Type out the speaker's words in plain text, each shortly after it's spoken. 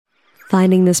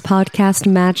Finding this podcast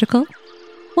magical?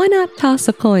 Why not toss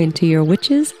a coin to your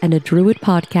Witches and a Druid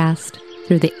podcast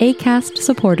through the Acast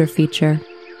supporter feature?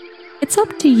 It's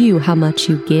up to you how much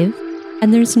you give,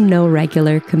 and there's no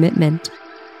regular commitment.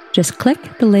 Just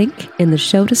click the link in the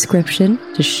show description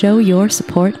to show your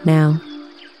support now.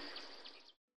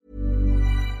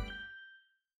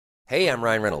 Hey, I'm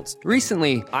Ryan Reynolds.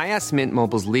 Recently, I asked Mint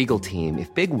Mobile's legal team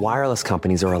if big wireless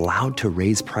companies are allowed to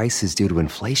raise prices due to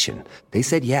inflation. They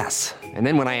said yes. And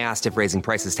then when I asked if raising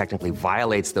prices technically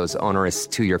violates those onerous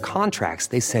two-year contracts,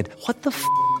 they said, "What the f***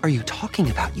 are you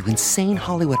talking about, you insane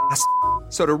Hollywood ass f-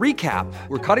 So to recap,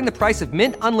 we're cutting the price of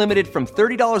Mint Unlimited from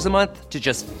 $30 a month to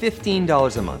just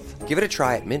 $15 a month. Give it a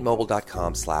try at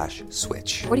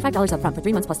mintmobile.com/switch. $45 up front for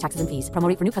 3 months plus taxes and fees. Promo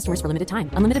rate for new customers for limited time.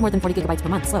 Unlimited more than 40 gigabytes per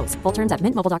month. Slows full terms at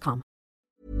mintmobile.com.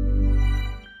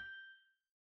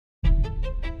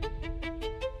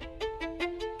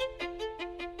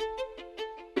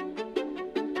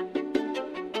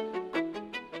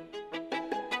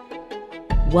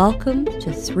 Welcome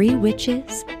to Three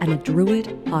Witches and a Druid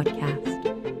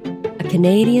podcast, a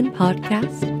Canadian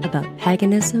podcast about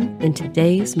paganism in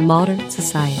today's modern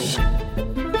society.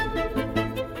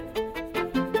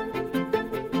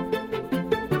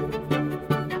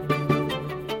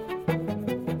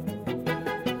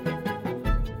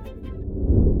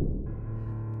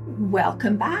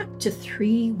 Welcome back to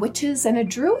Three Witches and a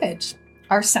Druid,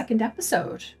 our second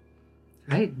episode.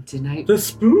 Right, tonight. The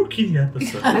spooky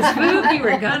episode. The spooky,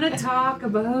 we're gonna talk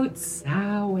about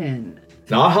Samhain.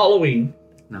 Not Halloween.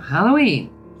 No, Halloween.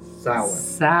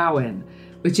 Samhain.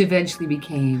 Which eventually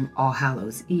became All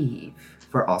Hallows Eve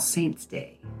for All Saints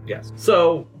Day. Yes.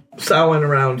 So, Samhain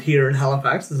around here in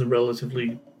Halifax is a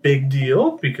relatively big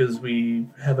deal because we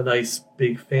have a nice,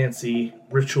 big, fancy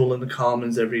ritual in the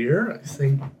Commons every year. I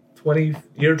think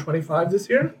 25 this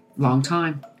year. Long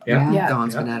time. Yeah.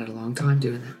 Dawn's been at it a long time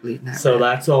doing that, leading that. So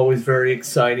that's always very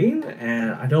exciting,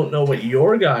 and I don't know what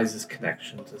your guys'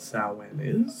 connection to Samhain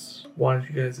is. Why don't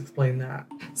you guys explain that?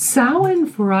 Samhain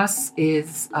for us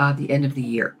is the end of the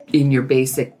year in your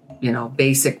basic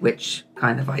witch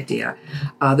kind of idea.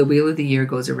 The wheel of the year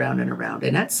goes around and around,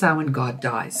 and at Samhain, God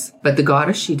dies. But the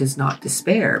goddess, she does not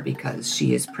despair because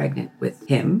she is pregnant with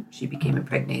him. She became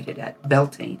impregnated at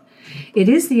Beltane. It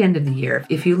is the end of the year.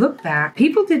 If you look back,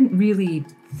 people didn't really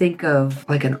think of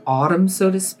like an autumn, so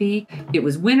to speak. It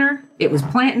was winter, it was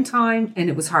planting time, and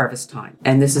it was harvest time.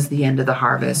 And this is the end of the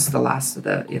harvest, the last of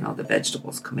the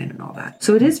vegetables come in and all that.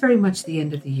 So it is very much the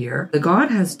end of the year. The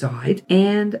god has died,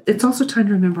 and it's also time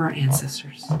to remember our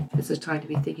ancestors. It's a time to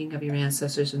be thinking of your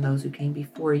ancestors and those who came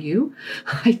before you.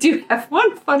 I do have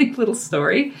one funny little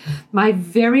story. My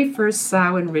very first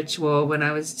Samhain ritual when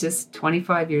I was just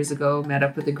 25 years ago, met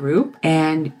up with a group,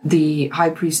 and the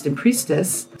high priest and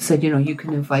priestess said, you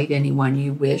can invite anyone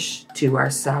you wish to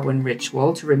our Samhain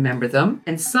ritual to remember them.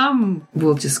 And some,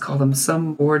 we'll just call them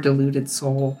some poor deluded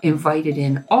soul, invited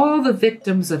in all the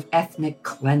victims of ethnic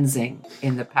cleansing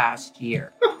in the past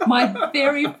year. My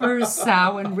very first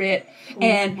Samhain rit.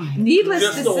 And needless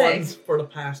just to the say, ones for the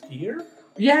past year?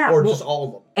 Yeah. Or just all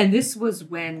of them? And this was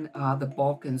when the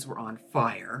Balkans were on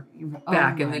fire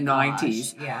back in the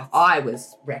 90s. Yes. I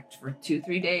was wrecked for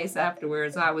 2-3 days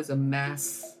afterwards. I was a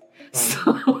mess.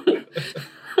 So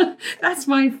that's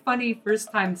my funny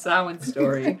first time Samhain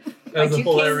story. That's a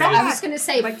hilarious. I was going to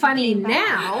say funny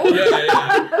now.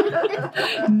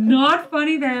 Yeah. Not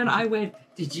funny then. I went,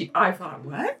 I thought,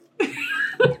 what?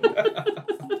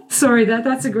 Sorry,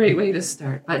 that's a great way to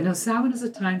start. But no, Samhain is a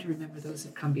time to remember those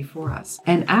who've come before us.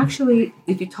 And actually,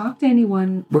 if you talk to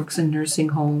anyone who works in nursing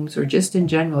homes or just in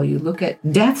general, you look at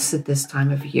deaths at this time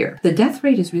of year. The death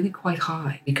rate is really quite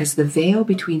high because the veil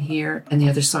between here and the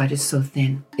other side is so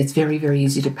thin. It's very, very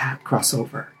easy to cross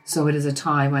over. So it is a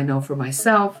time, I know for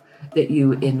myself, that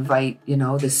you invite,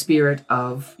 the spirit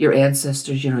of your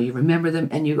ancestors, you remember them,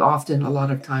 and you often, a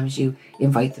lot of times, you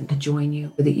invite them to join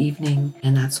you for the evening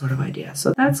and that sort of idea.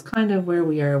 So that's kind of where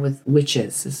we are with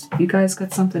witches. You guys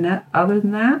got something other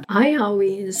than that? I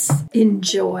always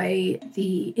enjoy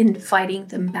the inviting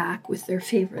them back with their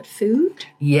favorite food.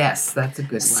 Yes, that's a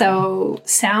good one. So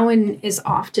Samhain is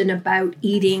often about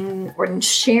eating or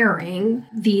sharing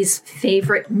these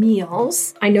favorite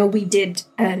meals. I know we did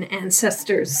an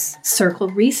ancestors circle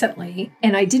recently,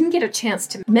 and I didn't get a chance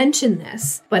to mention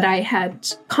this, but I had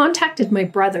contacted my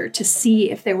brother to see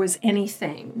if there was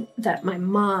anything that my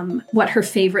mom, what her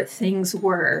favorite things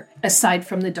were, aside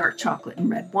from the dark chocolate and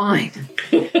red wine.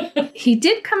 He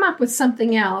did come up with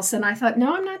something else, and I thought,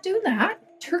 no, I'm not doing that.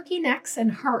 turkey necks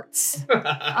and hearts.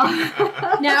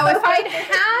 Now, if I'd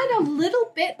had a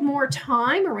little bit more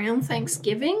time around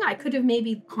Thanksgiving, I could have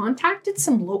maybe contacted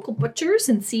some local butchers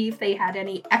and see if they had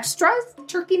any extra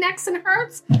turkey necks and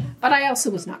hearts, but I also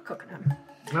was not cooking them.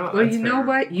 No, Well, that's you know fair.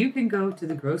 what? You can go to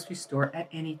the grocery store at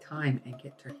any time and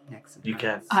get turkey necks. And You can.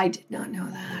 hearts. I did not know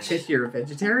that. If you're a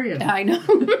vegetarian. I know.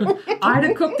 I'd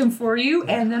have cooked them for you,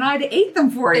 and then I'd have ate them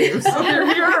for you. So there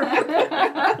we are.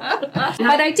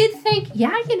 But I did think,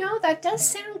 that does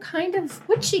sound kind of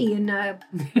witchy in a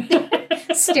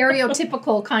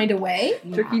stereotypical kind of way.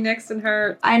 Turkey necks and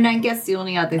hearts. And I guess the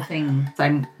only other thing,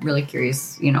 I'm really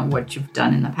curious, what you've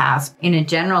done in the past. In a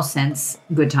general sense,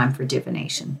 good time for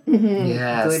divination.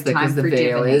 Yes, Good because time the for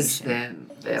veil is divination.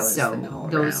 thin. Veil is thin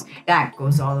all around. That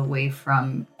goes all the way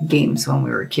from games when we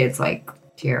were kids, like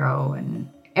tarot, and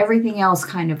everything else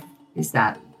kind of is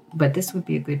that. But this would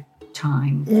be a good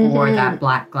time for that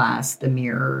black glass, the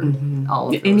mirror,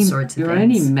 all of those sorts of or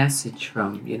things. any message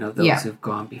from those who've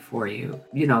gone before you.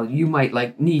 You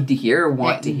might need to hear or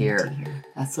want to hear.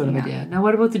 That sort of idea. Now,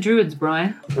 what about the druids,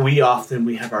 Brian? We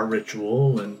have our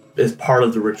ritual, and as part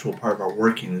of the ritual, part of our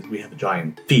working is we have a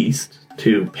giant feast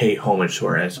to pay homage to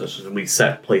our ancestors, and we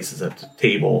set places at the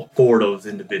table for those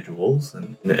individuals.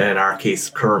 And in our case,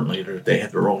 currently, they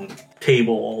have their own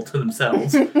table all to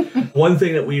themselves. One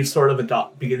thing that we've sort of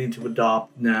beginning to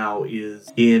adopt now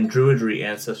is in Druidry,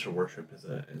 ancestor worship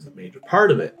is a major part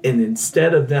of it. And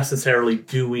instead of necessarily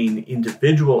doing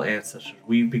individual ancestors,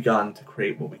 we've begun to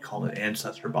create what we call an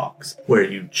ancestor box, where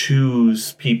you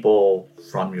choose people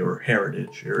from your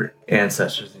heritage, your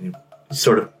ancestors, and you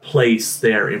sort of place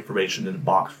their information in a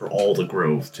box for all the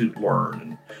grove to learn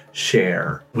and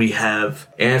share. We have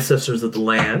ancestors of the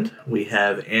land, we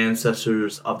have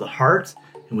ancestors of the heart,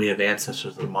 and we have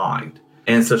ancestors of the mind.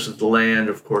 Ancestors of the land,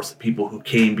 of course, the people who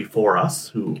came before us,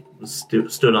 who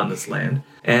stood on this land.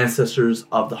 Ancestors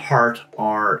of the heart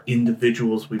are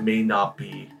individuals we may not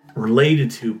be related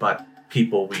to, but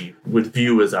people we would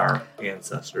view as our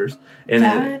ancestors. And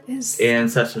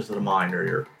ancestors of the mind are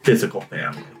your physical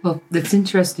family. Well, it's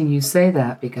interesting you say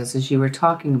that, because as you were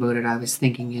talking about it, I was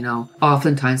thinking,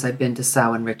 oftentimes I've been to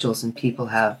Samhain rituals and people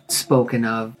have spoken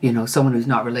of, someone who's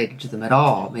not related to them at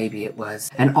all. Maybe it was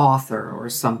an author or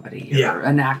somebody, or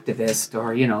an activist,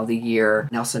 or, the year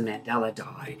Nelson Mandela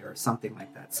died or something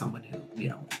like that. Someone who,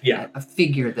 a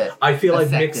figure that I feel I've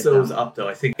affected mixed those them. up, though.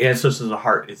 I think ancestors of the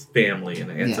heart is family,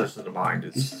 and ancestors of the mind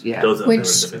is those other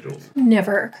Which individuals.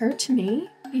 never occurred to me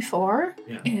before,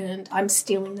 and I'm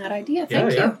stealing that idea.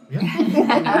 Thank you.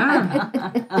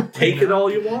 Take it all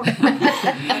you want.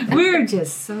 We're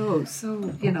just so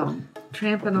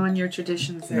tramping on your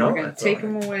traditions, and we're going to take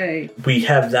them away. We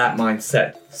have that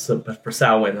mindset. So, but for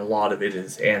Samhain, a lot of it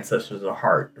is ancestors of the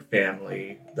heart, your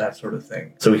family, that sort of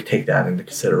thing. So we take that into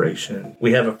consideration.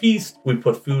 We have a feast. We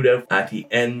put food out at the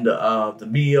end of the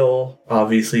meal.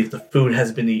 Obviously, if the food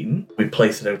has been eaten, we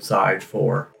place it outside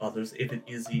for others. If it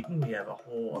is eaten, we have a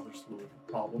whole other slew of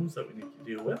problems that we need to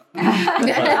deal with.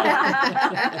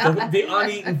 the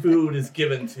uneaten food is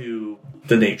given to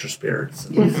the nature spirits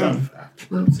and stuff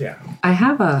afterwards. I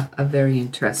have a very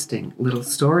interesting little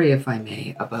story, if I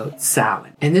may, about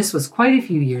Samhain. And this was quite a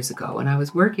few years ago, and I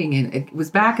was working it was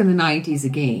back in the 90s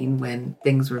again, when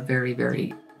things were very,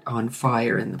 very on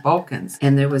fire in the Balkans.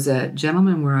 And there was a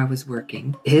gentleman where I was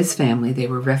working. His family, they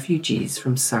were refugees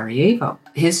from Sarajevo.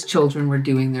 His children were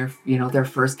doing their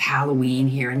first Halloween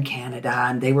here in Canada,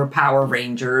 and they were Power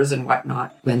Rangers and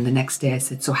whatnot. When the next day I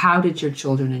said, "So how did your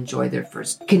children enjoy their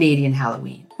first Canadian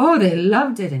Halloween?" "Oh, they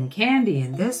loved it, and candy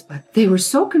and this, but they were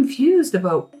so confused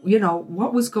about,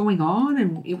 what was going on,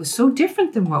 and it was so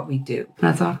different than what we do." And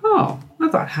I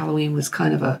thought Halloween was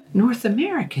kind of a North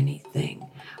American-y thing.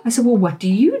 I said, "Well, what do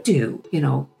you do,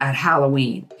 at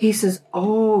Halloween?" He said,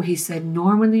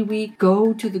 "Normally we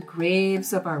go to the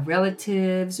graves of our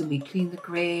relatives, and we clean the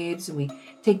graves, and we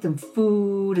take them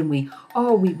food, and we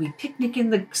picnic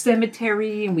in the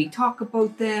cemetery, and we talk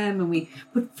about them, and we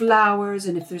put flowers,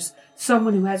 and if there's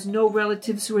someone who has no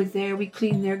relatives who are there, we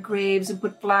clean their graves and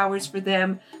put flowers for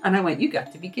them." And I went, "You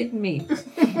got to be kidding me."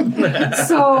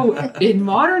 So in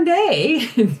modern day,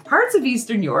 in parts of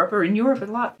Eastern Europe, or in Europe a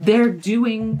lot, they're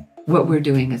doing what we're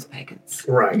doing as pagans.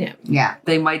 Right. Yeah.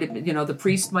 They might have been, the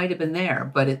priest might have been there,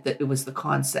 but it was the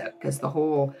concept, because the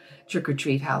whole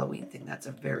trick-or-treat Halloween thing, that's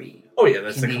a very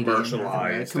that's Canadian,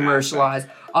 the commercialized.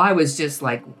 I was just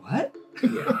like, what?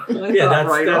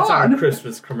 That's our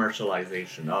Christmas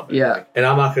commercialization of it. Yeah. And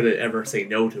I'm not going to ever say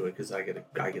no to it, because I get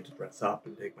to dress up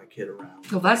and take my kid around.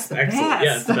 Well, that's the Excellent. best.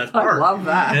 Yeah, it's the best part. I love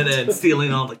that. And then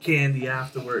stealing all the candy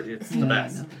afterward, it's the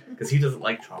best. Because he doesn't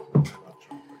like chocolate. I love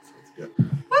chocolate, so it's good.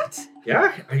 What?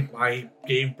 Yeah, I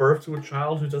gave birth to a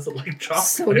child who doesn't like chocolate.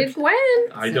 So did Gwen.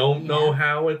 I don't know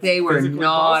how it's They were physically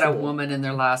not possible. a woman in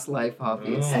their last life,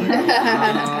 obviously. No.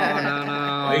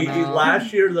 No.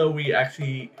 Last year, though, we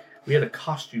had a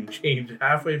costume change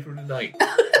halfway through the night.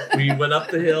 We went up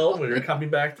the hill. We were coming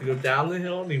back to go down the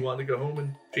hill, and he wanted to go home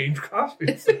and change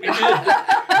costumes. So we did.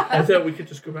 I thought we could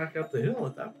just go back up the hill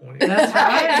at that point. That's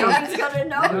right. No one's gonna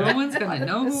know. No one's gonna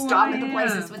know who Stop I at the am.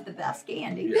 places with the best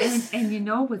candy. And you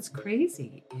know what's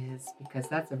crazy is because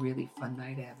that's a really fun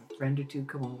night. I have a friend or two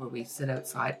come over. We sit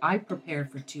outside. I prepare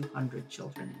for 200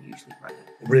 children and usually run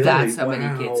it. Really? That's how Wow.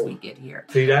 many kids we get here.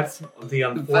 See, that's the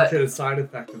unfortunate side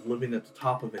effect of living at the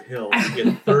top of a hill. You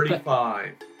get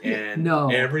 35, and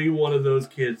every one of those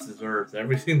kids deserves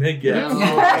everything they get. No.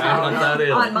 Down on that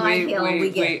hill. On my hill, we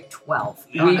get 12.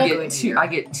 We get I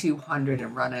get 200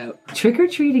 and run out.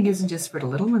 Trick-or-treating isn't just for the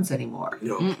little ones anymore.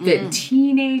 No. The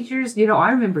teenagers,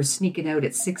 I remember sneaking out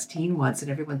at 16 once and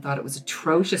everyone thought it was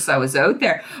atrocious I was out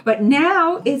there. But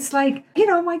now it's like,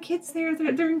 my kids they're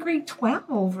in grade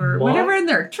 12 or whatever, and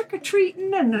they're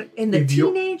trick-or-treating and the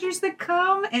teenagers that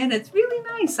come, and it's really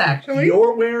nice actually. If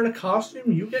you're wearing a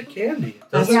costume, you get candy.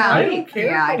 I don't care.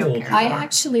 Yeah, I don't care. I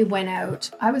actually went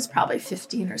out. I was probably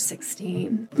 15 or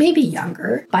 16, maybe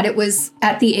younger, but it was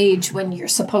at the age when you're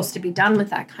supposed to be done with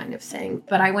that kind of thing.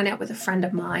 But I went out with a friend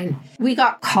of mine. We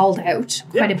got called out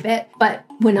quite a bit. But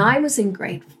when I was in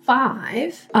grade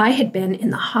 5, I had been in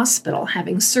the hospital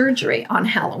having surgery on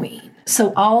Halloween.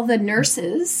 So all the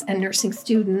nurses and nursing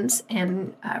students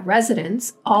and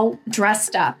residents all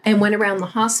dressed up and went around the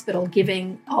hospital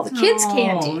giving all the kids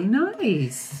candy. Oh,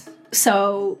 nice.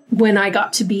 So when I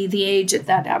got to be the age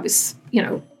that I was,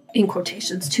 in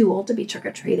quotations, too old to be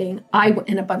trick-or-treating, I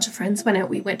and a bunch of friends went out.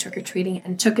 We went trick-or-treating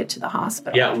and took it to the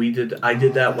hospital. Yeah, we did. I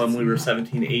did that when we were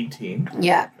 17, 18.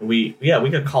 Yeah. We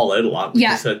got called out a lot. We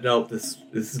just said, no, this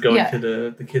is going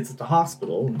to the kids at the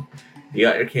hospital. And you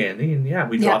got your candy, and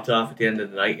we dropped it off at the end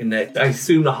of the night. And I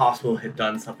assume the hospital had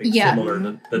done something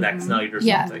similar the next night or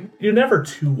something. You're never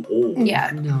too old.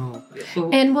 Yeah. No.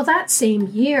 And that same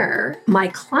year, my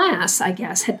class, I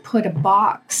guess, had put a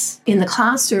box in the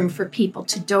classroom for people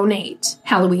to donate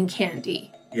Halloween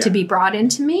candy to be brought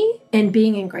into me. And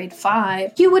being in grade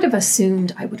 5, you would have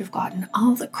assumed I would have gotten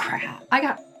all the crap. I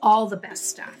got all the best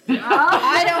stuff.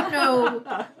 I don't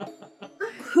know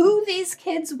who these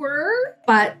kids were,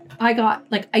 but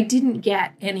I didn't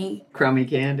get any crummy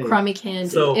candy.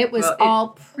 So, it was all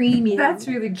premium. That's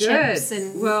really good. Chips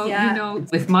and,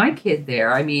 with my kid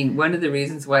there, one of the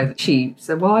reasons why she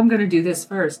said, well, I'm going to do this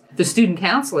first. The student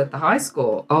council at the high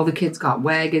school, all the kids got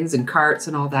wagons and carts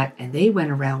and all that, and they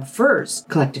went around first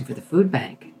collecting for the food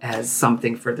bank as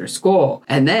something for their school.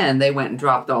 And then they went and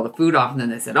dropped all the food off, and then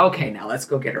they said, okay, now let's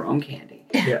go get our own candy.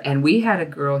 Yeah. And we had a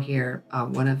girl here,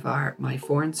 one of my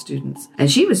foreign students,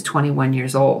 and she was 21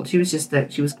 years old. She was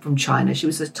from China. She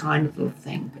was a tiny little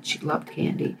thing, but she loved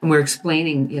candy. And we're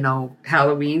explaining,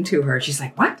 Halloween to her. She's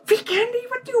like, what? Free candy?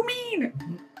 What do you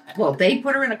mean? Well, they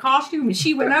put her in a costume and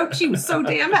she went out. She was so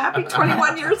damn happy,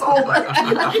 21 years old.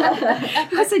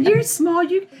 I said, you're small.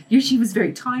 She was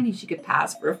very tiny. She could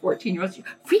pass for a 14-year-old.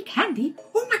 Free candy?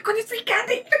 Oh my goodness, free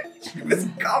candy. She was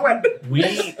going.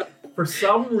 For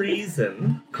some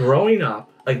reason, growing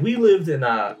up, we lived in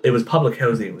it was public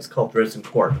housing. It was called Dresden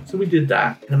Court. So we did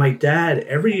that. And my dad,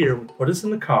 every year, would put us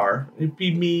in the car. It'd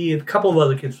be me and a couple of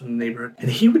other kids from the neighborhood. And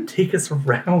he would take us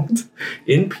around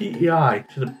in PEI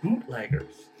to the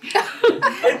bootleggers.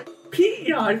 And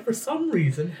PEI, for some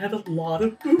reason, had a lot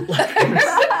of bootleggers.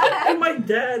 And my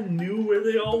dad knew where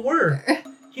they all were.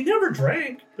 He never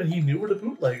drank, but he knew where the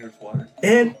bootleggers were.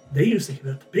 And they used to get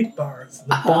at the big bars,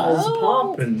 the balls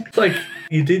pop, and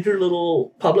you did your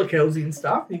little public housing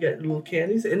stuff, you got your little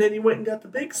candies, and then you went and got the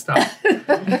big stuff.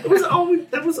 That was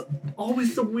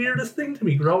always the weirdest thing to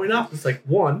me growing up. It's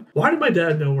one, why did my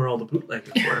dad know where all the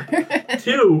bootleggers were?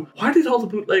 2, why did all the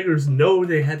bootleggers know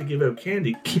they had to give out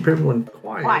candy? Keep everyone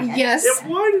quiet. Yes. And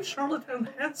why did Charlottetown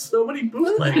have so many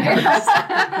bootleggers?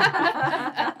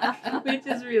 Which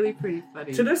is really pretty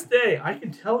funny. To this day, I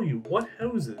can tell you what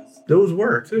houses those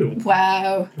were, too.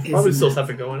 Wow. Probably still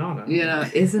something going on. Yeah,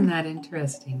 isn't that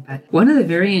interesting? But one of the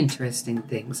very interesting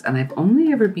things, and I've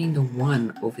only ever been to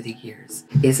one over the years,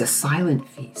 is a silent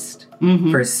feast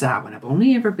for Samhain. I've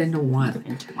only ever been to one.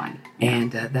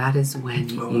 And that is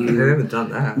when I haven't done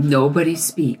that. Nobody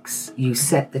speaks. You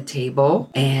set the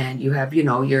table, and you have,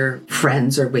 your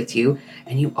friends are with you,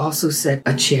 and you also set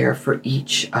a chair for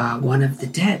each one of the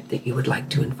dead that you would like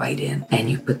to invite in,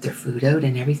 and you put their food out,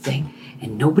 and everything,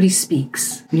 and nobody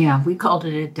speaks. Yeah, we called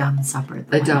it a dumb supper.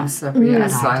 A dumb supper, yeah, a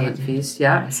That I silent did. feast,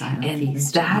 yeah. A silent And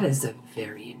feast. that is a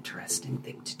very interesting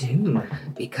thing to do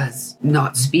because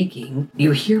not speaking,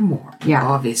 you hear more, Yeah.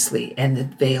 obviously, and the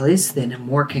veil is thin and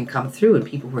more can come through, and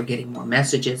people were getting more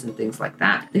messages and things like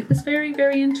that. It was very,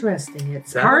 very interesting.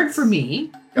 It's hard for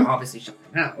me to obviously shut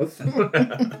my mouth.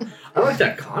 I like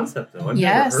that concept, though. I've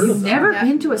Yes. never heard of You've that. never Yeah.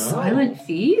 been to a No. silent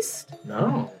feast?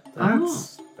 No,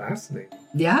 that's fascinating.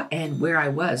 Yeah, and where I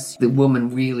was, the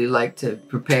woman really liked to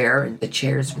prepare, and the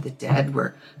chairs for the dead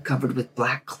were covered with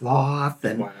black cloth,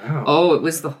 and Wow. oh, it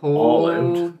was the All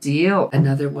whole deal.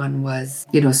 Another one was,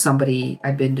 somebody,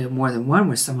 I've been to more than one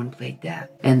where someone played death,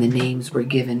 and the names were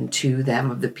given to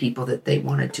them of the people that they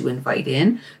wanted to invite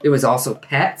in. There was also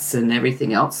pets and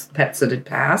everything else, pets that had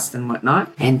passed and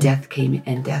whatnot, and death came,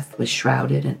 and death was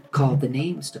shrouded and called the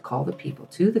names to call the people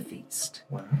to the feast.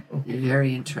 Wow.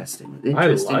 Very interesting. I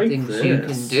Interesting like things this. you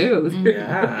can do.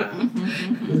 Yeah.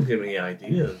 You give me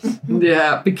ideas.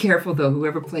 Yeah, be careful though.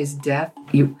 Whoever plays death,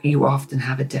 you often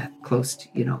have a death close to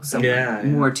someone Yeah.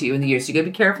 more to you in the year. So you gotta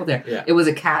be careful there. Yeah. It was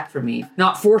a cat for me.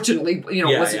 Not fortunately, it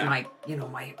Yeah, wasn't yeah.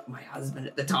 my husband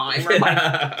at the time or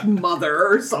my mother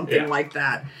or something Yeah. like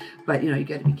that. But you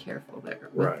gotta be careful there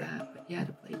with Right. that. But yeah,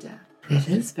 to play death. It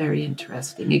is very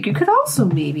interesting. You could also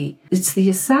it's the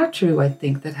Asatru, I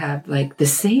think, that have like the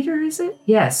Seder, is it?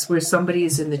 Yes, where somebody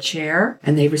is in the chair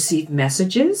and they receive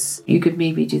messages. You could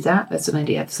maybe do that. That's an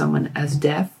idea of someone as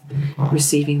deaf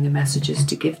receiving the messages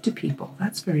to give to people.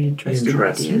 That's very interesting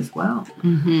idea as well.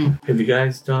 Have you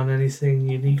guys done anything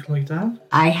unique like that?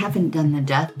 I haven't done the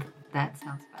death. That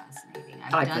sounds fascinating.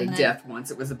 I played death once.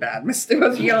 It was a bad mistake. I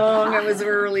was young. I was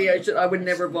early. I would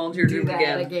never volunteer to do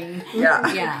it again.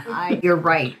 Yeah. Yeah, you're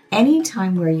right.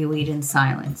 Anytime where you eat in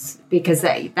silence, because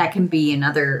that can be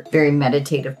another very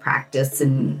meditative practice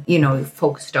and,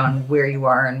 focused on where you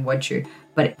are and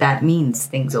but that means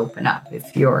things open up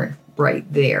if you're right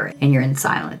there and you're in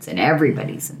silence and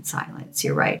everybody's in silence.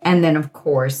 You're right. And then, of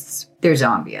course, there's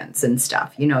ambience and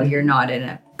stuff. You're not in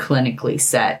a clinically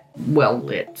set,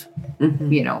 well-lit,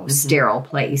 sterile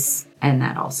place. And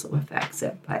that also affects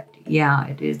it. But yeah,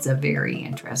 it is a very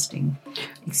interesting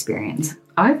experience.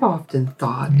 I've often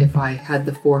thought if I had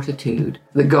the fortitude,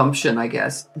 the gumption, I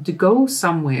guess, to go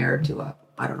somewhere to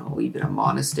even a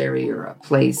monastery or a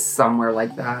place somewhere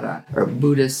like that, or a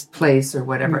Buddhist place or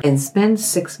whatever, and spend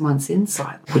 6 months in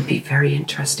silence would be a very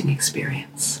interesting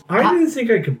experience. I didn't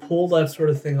think I could pull that sort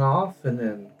of thing off, and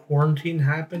then quarantine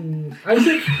happened. I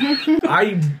think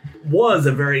I was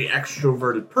a very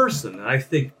extroverted person, and I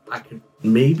think I could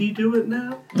maybe do it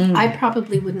now. I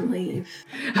probably wouldn't leave.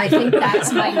 I think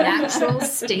that's my natural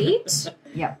state.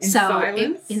 Yeah. In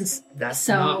silence? That's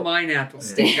Not my natural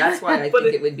state. That's why I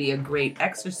think it would be a great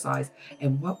exercise.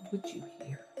 And what would you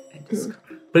hear and discover?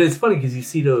 But it's funny because you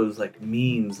see those like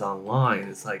memes online.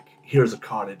 It's like, here's a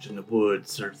cottage in the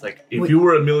woods, or it's like, if you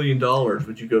were $1 million,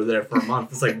 would you go there for a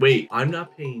month? It's like, wait, I'm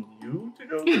not paying you to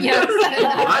go there. Yes.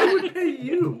 I would pay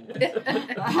you.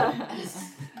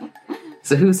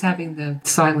 So who's having the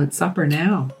silent supper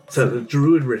now? So the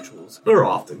Druid rituals are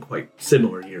often quite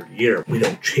similar year to year. We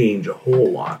don't change a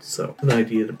whole lot, so an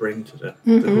idea to bring to the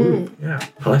group. Yeah,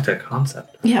 I like that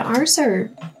concept. Yeah, ours are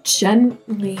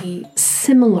generally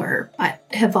similar, but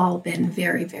have all been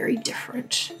very, very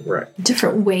different. Right.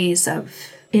 Different ways of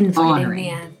inviting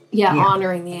Honoring.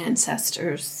 honoring the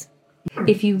ancestors.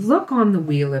 If you look on the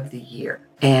Wheel of the Year,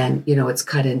 and, it's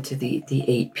cut into the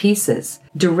 8 pieces,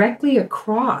 directly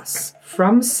across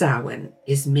from Samhain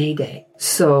is May Day.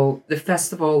 So the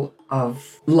festival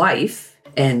of life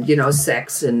and,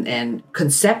 sex and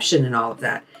conception and all of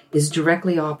that is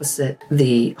directly opposite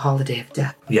the holiday of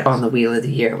death on the Wheel of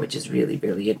the Year, which is really,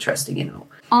 really interesting,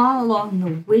 All along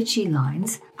the witchy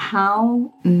lines,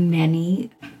 how many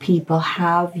people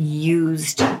have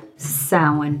used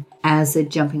Samhain as a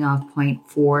jumping off point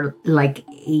for like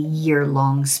a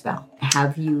year-long spell?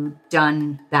 Have you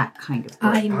done that kind of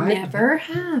work? I never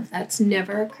have. That's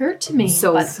never occurred to me.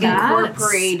 So but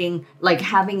incorporating, like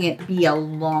having it be a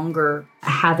longer,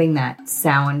 having that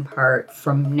Samhain part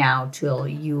from now till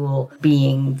Yule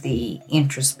being the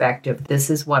introspective, this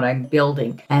is what I'm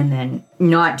building. And then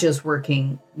not just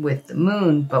working with the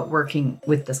moon, but working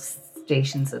with the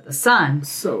stations of the sun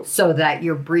so that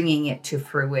you're bringing it to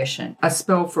fruition. A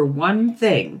spell for one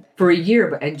thing for a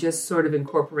year, and just sort of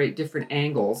incorporate different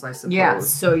angles, I suppose. Yeah,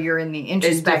 so you're in the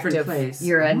introspective.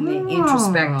 You're in the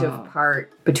introspective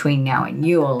part between now and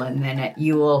Yule, and then at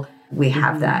Yule we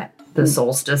have that the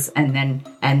solstice, and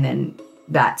then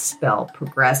that spell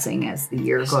progressing as the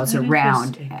year Isn't goes that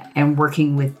around interesting? and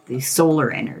working with the solar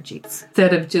energies.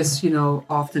 Instead of just,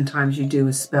 oftentimes you do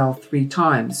a spell 3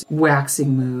 times,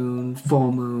 waxing moon,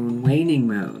 full moon, waning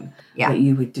moon. Yeah. But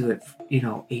you would do it,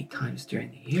 8 times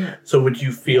during the year. So would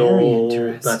you Very feel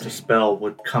interesting. that the spell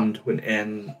would come to an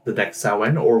end the next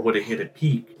Samhain, or would it hit a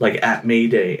peak, like at May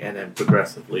Day, and then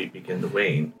progressively begin to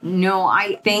wane? No,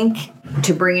 I think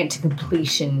to bring it to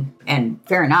completion, and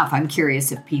fair enough, I'm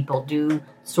curious if people do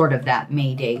sort of that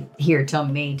May Day, here till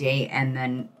May Day, and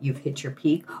then you've hit your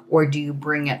peak, or do you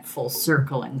bring it full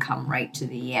circle and come right to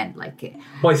the end? Well, I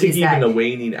think Is even that- the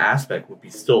waning aspect would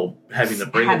be still having to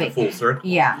bring it to full circle.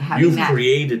 Yeah, having You've that.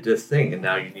 created this thing, and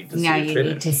now you need to see Now it you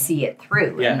finish. need to see it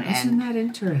through. Yeah. Isn't that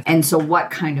interesting? And so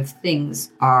what kind of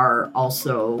things are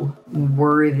also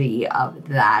worthy of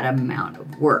that amount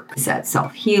of work? Is that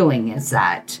self-healing? Is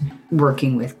that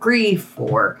working with grief,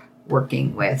 or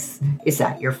working with, is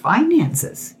that your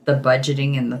finances? The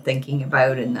budgeting and the thinking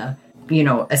about and the,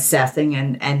 assessing,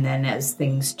 and then as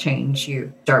things change,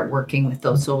 you start working with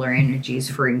those solar energies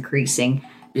for increasing,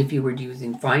 If you were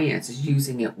using finances,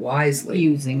 using it wisely.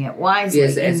 using it wisely,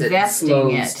 as it investing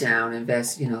slows it. down,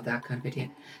 that kind of idea.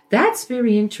 That's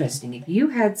very interesting. If you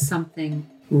had something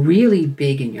really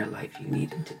big in your life you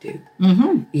needed to do,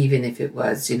 Mm-hmm. even if it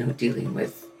was, dealing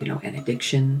with, an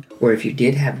addiction, or if you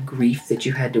did have grief that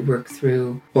you had to work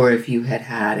through, or if you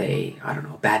had a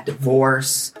bad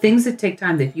divorce, things that take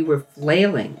time, that you were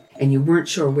flailing and you weren't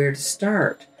sure where to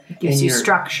start. It gives And you you're-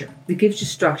 structure. It gives you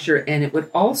structure, and it would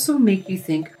also make you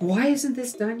think, why isn't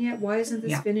this done yet? Why isn't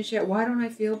this Yeah. finished yet? Why don't I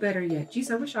feel better yet?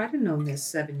 Geez, I wish I'd have known this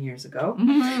 7 years ago.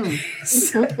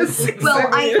 Mm-hmm. Well,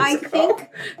 I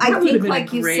think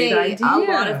like you say, idea. a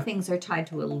lot of things are tied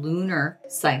to a lunar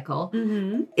cycle.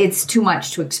 Mm-hmm. It's too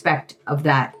much to expect of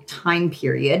that time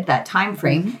period, that time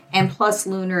frame. Mm-hmm. And plus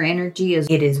lunar energy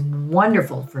is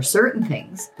wonderful for certain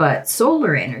things, but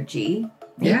solar energy,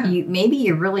 Yeah. maybe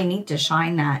you really need to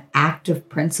shine that active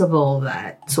principle,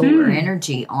 that solar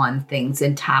energy on things,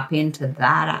 and tap into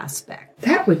that aspect.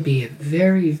 That would be a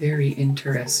very, very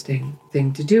interesting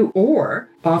thing to do. Or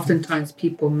oftentimes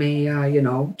people may,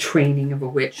 training of a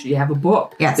witch. You have a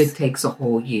book Yes. that takes a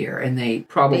whole year, and they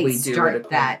probably They do start it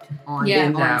that on,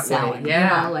 in on that Samhain. way.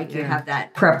 Yeah, You yeah. have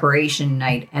that preparation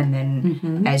night, and then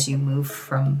Mhm. as you move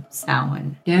from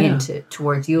Samhain Yeah. into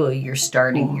towards Yule, you're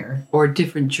starting your or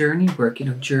different journey work,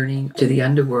 journeying to the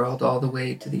underworld all the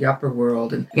way to the upper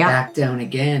world and Yeah. back down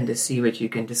again to see what you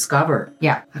can discover.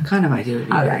 yeah. That kind of idea would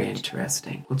be All very right. interesting.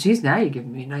 Well, geez, now you're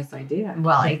giving me a nice idea.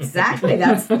 Well, exactly.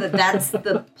 That's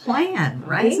the plan,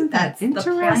 right? Isn't that That's the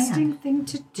interesting plan. thing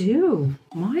to do?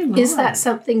 My Lord. Is that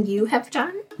something you have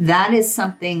done? That is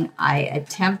something I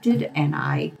attempted, and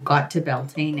I got to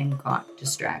Beltane and got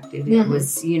distracted. It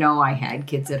was, I had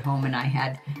kids at home, and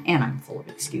I'm full of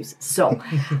excuses. So,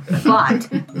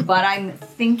 but I'm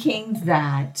thinking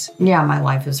that, my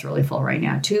life is really full right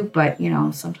now too. But,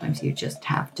 sometimes you just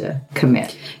have to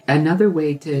commit. Another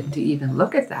way to even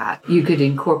look at that, you could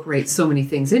incorporate so many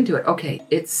things into it. Okay,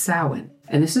 it's Samhain,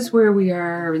 and this is where we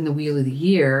are in the wheel of the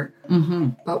year,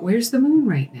 but where's the moon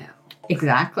right now?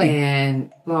 Exactly.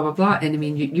 And blah, blah, blah. And I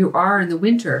mean, you are in the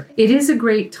winter. It is a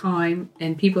great time.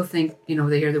 And people think, they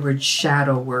hear the word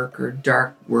shadow work or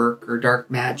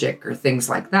dark magic or things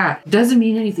like that. Doesn't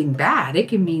mean anything bad. It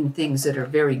can mean things that are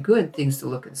very good, things to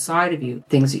look inside of you,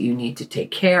 things that you need to take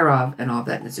care of and all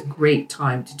that. And it's a great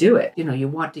time to do it. You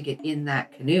want to get in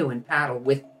that canoe and paddle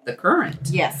with the current.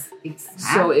 Yes, exactly.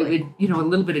 So it would, a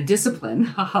little bit of discipline.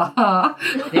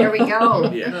 There we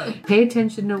go. Yeah. Pay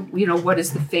attention to, what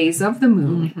is the phase of the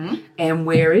moon and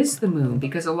where is the moon?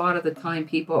 Because a lot of the time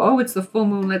people, it's the full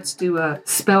moon, let's do a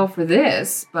spell for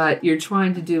this. But you're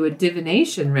trying to do a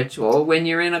divination ritual when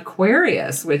you're in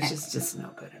Aquarius, which is just no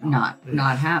good at all.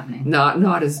 Not happening. Now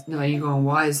you're going,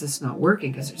 why is this not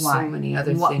working? Because there's so many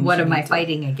other things. What you am I need to-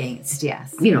 fighting against?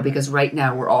 Yes. Because right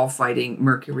now we're all fighting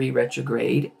Mercury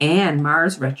retrograde and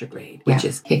Mars retrograde, which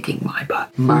is kicking my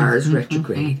butt. Mars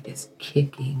retrograde is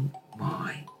kicking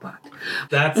my butt.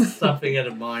 That's something out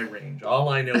of my range. All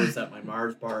I know is that my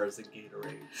Mars bar is a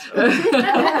Gatorade. So.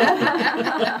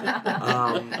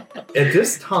 At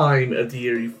this time of the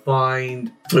year, you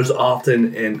find there's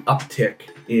often an uptick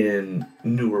in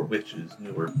newer witches,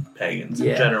 newer pagans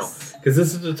in general. Because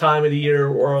this is the time of the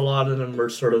year where a lot of them are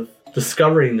sort of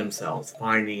discovering themselves,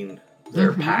 finding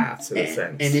their paths in a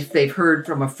sense. And if they've heard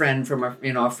from a friend,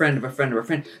 a friend of a friend of a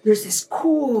friend, there's this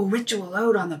cool ritual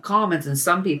out on the commons, and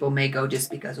some people may go just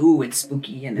because, it's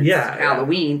spooky and it's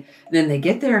Halloween. Then they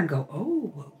get there and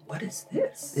go, what is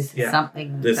this? This is Yeah.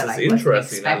 something This that is I wasn't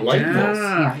interesting. I like expecting.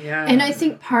 this. Yeah. And I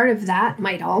think part of that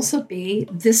might also be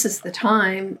this is the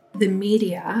time the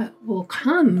media will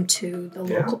come to the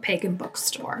local pagan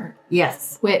bookstore,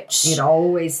 Yes. which It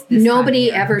always this nobody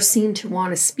time of year. ever seemed to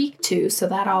want to speak to. So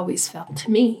that always felt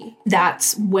to me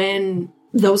that's when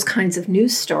those kinds of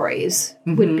news stories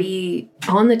would be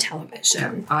on the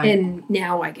television and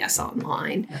now I guess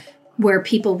online, where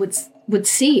people would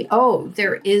see, oh,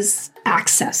 there is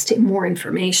access to more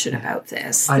information about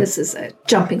this. This is a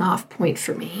jumping off point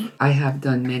for me. I have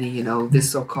done many,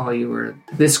 this will call you, or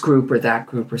this group or that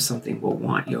group or something will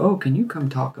want you. Oh, can you come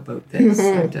talk about this?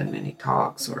 I've done many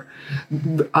talks, or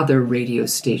other radio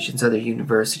stations, other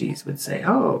universities would say,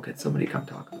 oh, can somebody come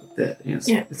talk about this?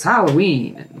 It's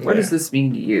Halloween, and what does this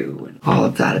mean to you? And all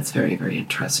of that. It's very, very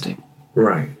interesting.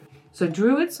 Right. So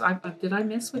Druids, did I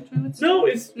miss what Druids do? No,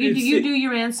 You do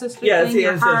your ancestor yeah, thing, it's the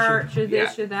your ancestor. heart, your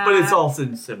this, your that. But it's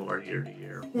also similar year to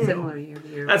year. Similar year to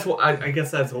year. That's what I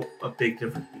guess that's a big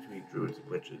difference between druids and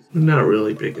witches. I'm not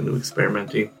really big into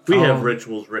experimenting. We have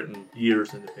rituals written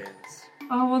years in advance.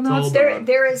 Oh, well, no,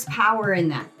 There is power in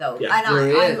that, though. Yeah, and there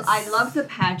is. I love the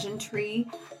pageantry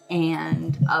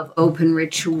and of open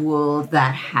ritual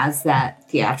that has that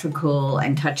theatrical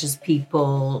and touches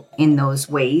people in those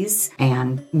ways.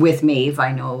 And with Maeve,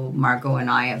 I know Margot and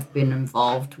I have been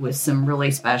involved with some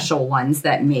really special ones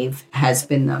that Maeve has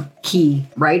been the key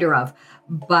writer of.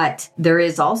 But there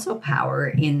is also power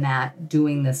in that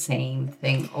doing the same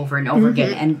thing over and over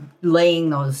again and laying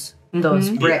those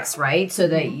bricks, right? So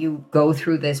that you go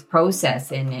through this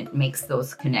process and it makes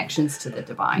those connections to the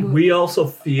divine. We also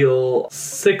feel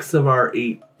 6 of our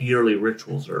 8 yearly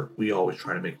rituals we always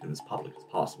try to make them as public as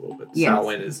possible, but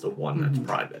Samhain is the one that's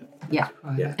private. Yeah.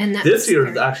 Yeah. And This year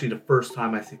is actually the first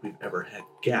time I think we've ever had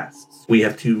guests. We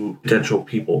have 2 potential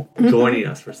people joining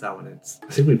us for Samhain.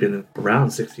 I think we've been around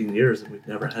 16 years and we've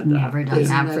never had that. Never done Isn't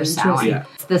that that for interesting? Samhain. Yeah.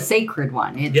 It's the sacred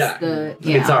one. It's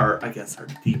It's our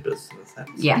deepest in a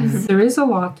sense. Yes. There is a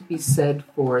lot to be said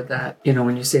for that,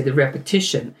 when you say the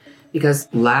repetition. Because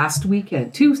last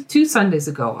weekend, two Sundays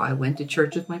ago, I went to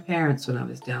church with my parents when I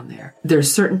was down there. There's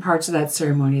certain parts of that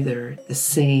ceremony that are the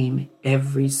same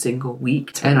every single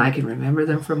week. And I can remember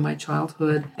them from my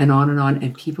childhood and on.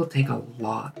 And people take a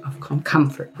lot of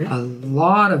comfort. A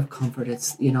lot of comfort.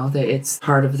 It's, that it's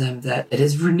part of them that it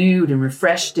is renewed and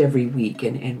refreshed every week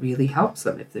and really helps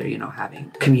them if they're,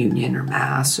 having communion or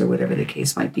mass or whatever the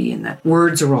case might be. And the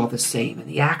words are all the same and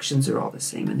the actions are all the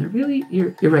same. And they're really,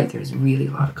 you're right, there's really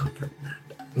a lot of comfort.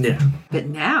 Yeah. But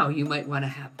now you might want to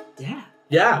have death.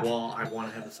 Yeah, well, I want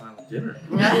to have a silent dinner.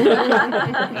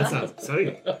 That sounds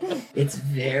exciting. It's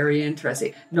very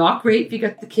interesting. Not great if you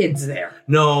got the kids there.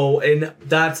 No, and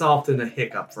that's often a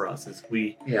hiccup for us.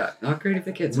 Not great if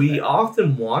the kids We are there.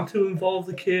 often want to involve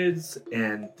the kids,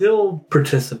 and they'll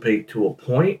participate to a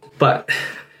point, but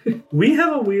we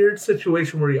have a weird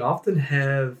situation where we often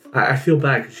have, I feel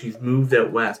bad because she's moved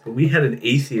out west, but we had an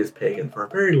atheist pagan for a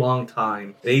very long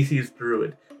time, an atheist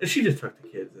druid, and she just took the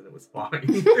kids and it was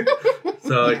fine.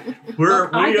 So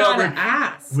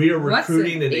we are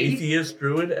recruiting an atheist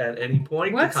druid at any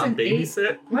point to come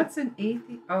babysit. What's an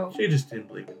atheist? Oh. She just didn't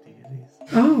believe in deities.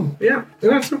 Oh. Yeah,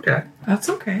 that's okay. That's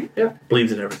okay. Yeah,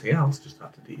 believes in everything else, just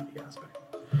not the deity aspect.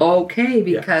 Okay,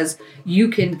 because you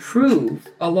can prove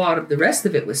a lot of the rest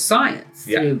of it with science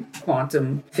through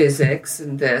quantum physics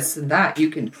and this and that. You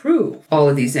can prove all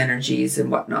of these energies and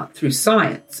whatnot through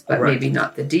science, but maybe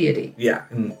not the deity. Yeah,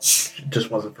 and it just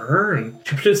wasn't for her, and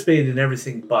she participated in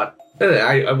everything but.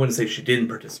 I wouldn't say she didn't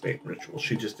participate in rituals.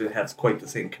 She just didn't have quite the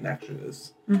same connection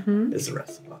as the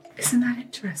rest of us. Isn't that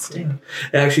interesting?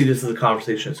 Yeah. Actually, this is a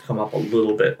conversation that's come up a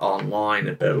little bit online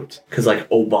about, because like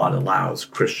OBOD allows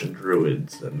Christian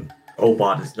druids, and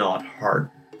OBOD is not hard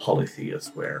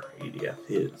polytheist where ADF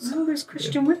is. Oh, there's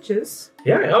Christian witches.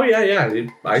 Yeah, oh yeah.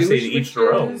 I say to Jewish each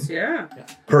their own. witches, Yeah.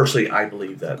 Personally, I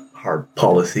believe that hard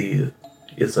polytheism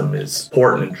is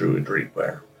important in druidry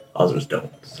where others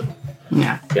don't. So.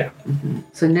 Yeah.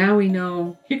 So now we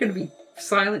know you're going to be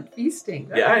silent feasting.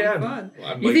 That'll be fun.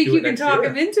 Well, you think you can talk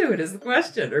them into it is the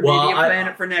question, or maybe you plan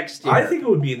it for next year? I think it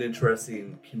would be an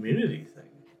interesting community thing.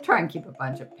 Try and keep a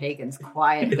bunch of pagans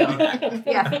quiet, though.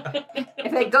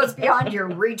 If it goes beyond your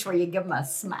reach where you give them a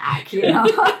smack,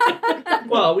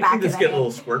 Well, we Back can of just the get head.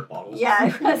 little squirt bottles.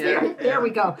 There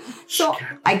we go. So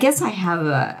I guess I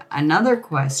have another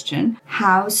question.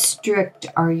 How strict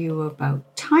are you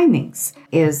about timings?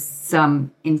 Is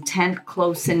some intent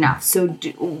close enough? So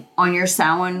on your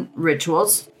Samhain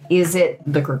rituals, is it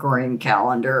the Gregorian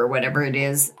calendar or whatever it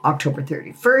is, October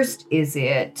 31st? Is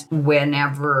it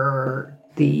whenever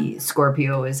the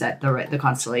Scorpio is at the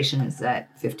constellation is at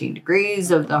 15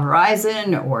 degrees of the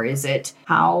horizon, or is it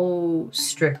how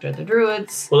strict are the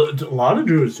Druids? Well, a lot of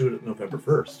Druids do it on November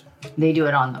 1st. They do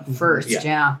it on the 1st,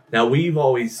 yeah. Now, we've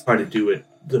always tried to do it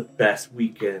the best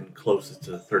weekend closest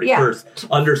to the 31st.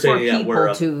 Understanding that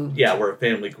we're a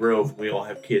family grove. We all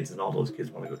have kids, and all those kids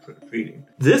want to go trick-or-treating.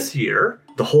 This year,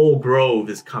 the whole grove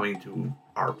is coming to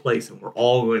our place, and we're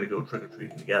all going to go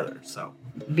trick-or-treating together. So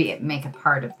make a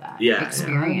part of that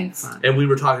experience. Yeah. And we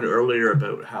were talking earlier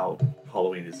about how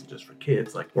Halloween isn't just for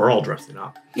kids. Like, we're all dressing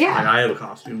up. Yeah. Like, I have a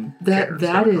costume.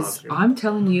 That is, I'm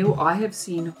telling you, I have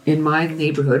seen in my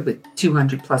neighborhood with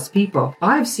 200 plus people,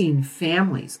 I've seen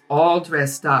families all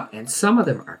dressed up, and some of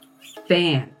them are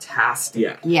fantastic.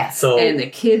 Yeah. Yes. So, and the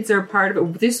kids are part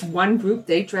of it. This one group,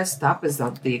 they dressed up as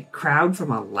the crowd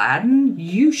from Aladdin.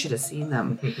 You should have seen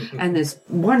them. And this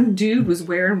one dude was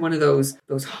wearing one of those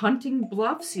hunting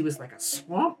bluffs. He was like a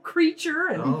swamp creature.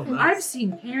 And nice. I've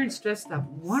seen parents dressed up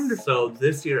wonderful. So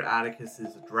this year, Atticus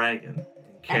is a dragon, and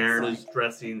Karen is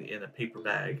dressing in a paper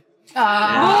bag.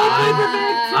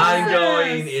 I'm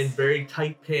going in very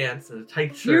tight pants and a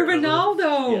tight shirt. You're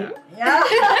Ronaldo. Yeah.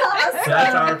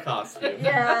 That's our costume.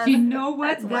 Yeah. You know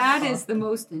what? That is the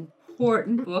most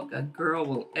important book a girl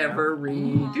will ever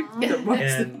read. The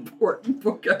most important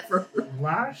book ever.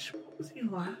 What was he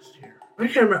last year? I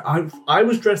can't remember. I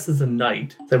was dressed as a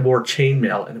knight that wore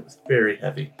chainmail, and it was very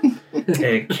heavy.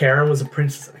 And Karen was a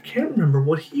princess. I can't remember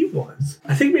what he was.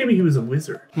 I think maybe he was a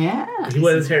wizard. Yeah. He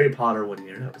went as Harry Potter one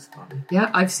year. That was fun. Yeah,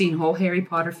 I've seen whole Harry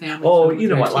Potter families. Oh, you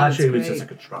know what? Last year he was just a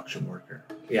construction worker.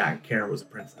 Yeah, and Karen was a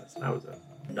princess, and I was a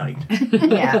knight.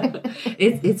 Yeah.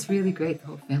 It's really great, the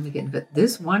whole family getting. But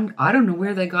this one, I don't know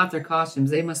where they got their costumes.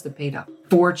 They must have paid a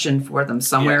fortune for them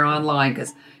somewhere online,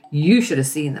 because you should have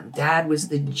seen them. Dad was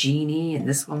the genie, and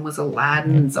this one was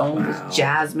Aladdin, and someone was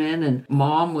Jasmine, and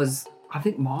I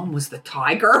think Mom was the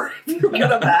tiger, if you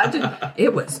can imagine.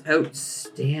 It was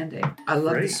outstanding. I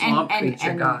love the swamp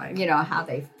creature guy. You know, how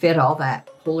they fit all that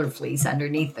polar fleece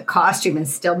underneath the costume and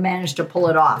still manage to pull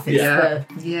it off.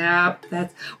 That's, well,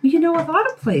 you know, a lot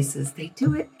of places, they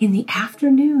do it in the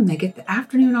afternoon. They get the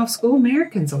afternoon off school.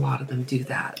 Americans, a lot of them do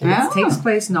that. It takes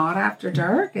place not after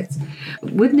dark.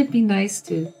 Wouldn't it be nice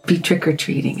to be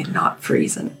trick-or-treating and not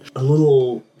freezing?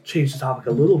 Change the topic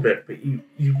a little bit, but you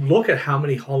look at how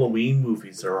many Halloween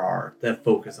movies there are that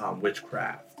focus on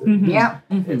witchcraft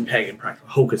and pagan practice.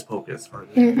 Hocus Pocus,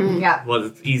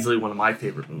 it's easily one of my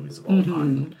favorite movies of all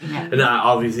time. And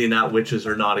obviously not witches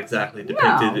are not exactly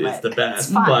depicted as the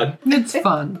best, but it's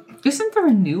fun. Isn't there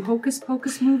a new Hocus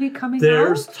Pocus movie coming out?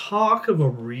 There's talk of a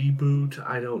reboot.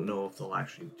 I don't know if they'll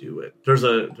actually do it. There's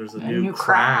a new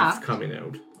craft coming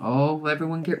out. Oh,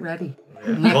 everyone get ready.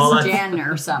 Yeah. Next gen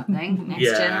or something. Next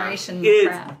generation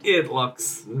craft. It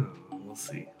looks... We'll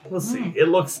see. It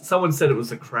looks... Someone said it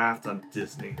was a craft on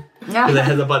Disney. Because it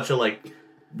has a bunch of,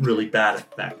 really bad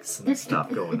effects and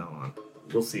stuff going on.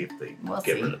 We'll see if they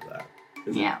get rid of that.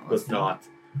 It was not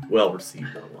well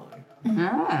received online.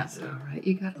 That's all right.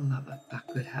 You gotta love a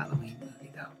good Halloween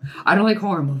movie, though. I don't like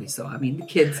horror movies, though. I mean, the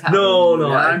kids have...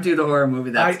 No. I don't do the horror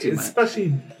movie. That's too much.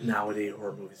 Especially nowadays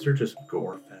horror movies. They're just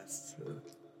gore fests.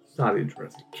 It's not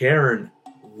interesting. Karen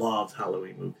loves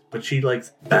Halloween movies, but she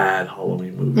likes bad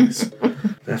Halloween movies.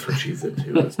 That's what she's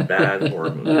into, is bad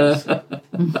horror movies.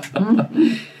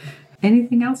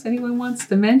 Anything else anyone wants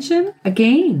to mention?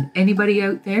 Again, anybody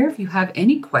out there, if you have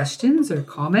any questions or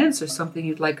comments or something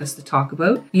you'd like us to talk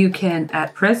about, you can,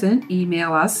 at present,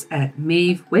 email us at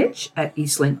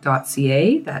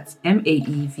mavewitch@eastlink.ca. That's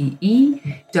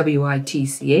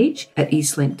MAEVEWITCH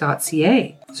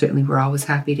 @eastlink.ca. Certainly, we're always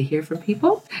happy to hear from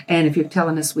people. And if you're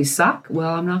telling us we suck,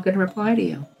 well, I'm not going to reply to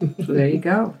you. So there you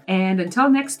go. And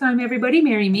until next time, everybody,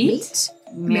 merry meet.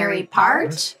 Merry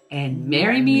part. And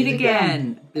merry meet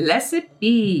again. Blessed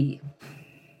be.